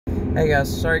Hey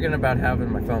guys, sorry again about having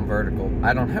my phone vertical.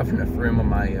 I don't have enough room on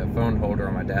my phone holder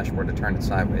on my dashboard to turn it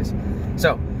sideways.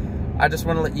 So, I just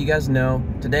want to let you guys know,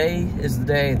 today is the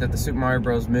day that the Super Mario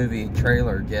Bros. Movie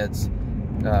trailer gets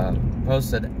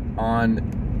posted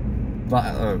on,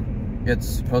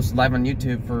 it's posted live on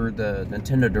YouTube for the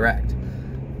Nintendo Direct.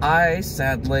 I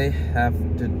sadly have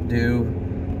to do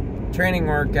training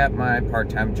work at my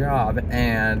part-time job,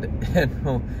 and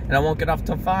I won't get off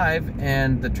till 5,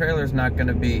 and the trailer's not going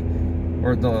to be,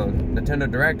 or the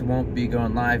Nintendo Direct won't be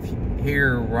going live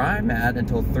here where I'm at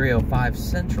until 3:05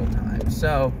 Central Time.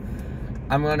 So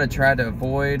I'm going to try to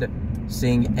avoid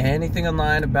seeing anything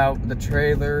online about the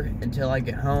trailer until I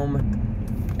get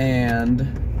home. And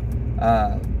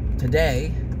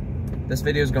today, this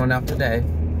video is going out today.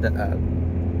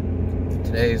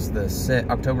 Today's the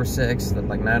October 6th at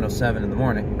like 9:07 in the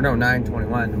morning. Or no,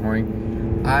 9:21 in the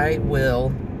morning. I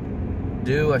will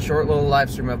do a short little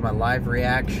live stream of my live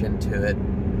reaction to it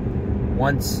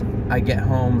once I get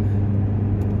home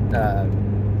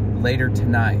later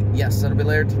tonight. Yes, it'll be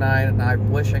later tonight, and I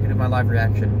wish I could do my live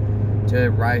reaction to it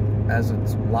right as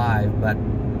it's live, but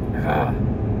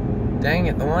dang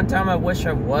it, the one time I wish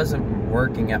I wasn't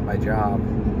working at my job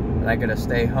and I could have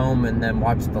stayed home and then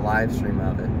watch the live stream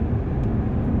of it.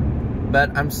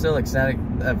 But I'm still ecstatic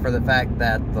for the fact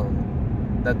that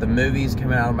the movie's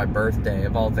coming out on my birthday,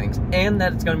 of all things, and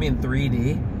that it's going to be in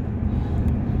 3D.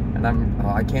 And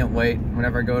I can't wait.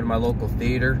 Whenever I go to my local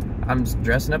theater, I'm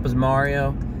dressing up as Mario.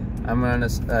 I'm gonna,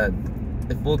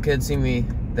 if little kids see me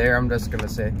there, I'm just gonna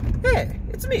say, "Hey,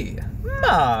 it's me,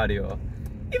 Mario.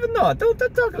 Even though I don't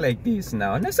talk like this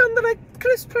now, and I sound like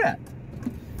Chris Pratt.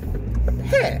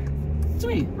 Hey, it's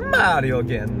me, Mario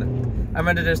again." I'm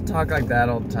gonna just talk like that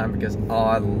all the time because,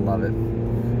 I love it.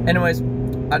 Anyways,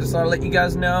 I just thought I'd let you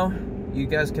guys know. You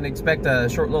guys can expect a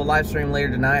short little live stream later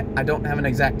tonight. I don't have an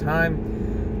exact time.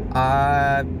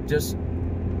 Just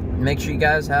make sure you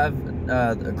guys have,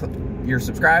 you're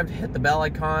subscribed, hit the bell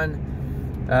icon,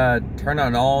 turn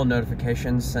on all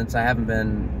notifications since I haven't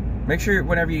been. Make sure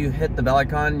whenever you hit the bell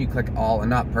icon, you click all and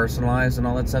not personalized and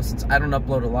all that stuff, since I don't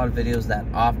upload a lot of videos that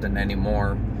often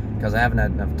anymore. Because I haven't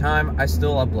had enough time, I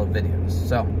still upload videos.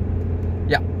 So,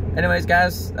 yeah. Anyways,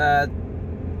 guys,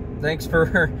 thanks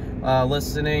for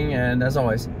listening, and as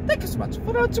always, thank you so much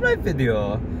for watching my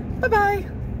video. Bye-bye.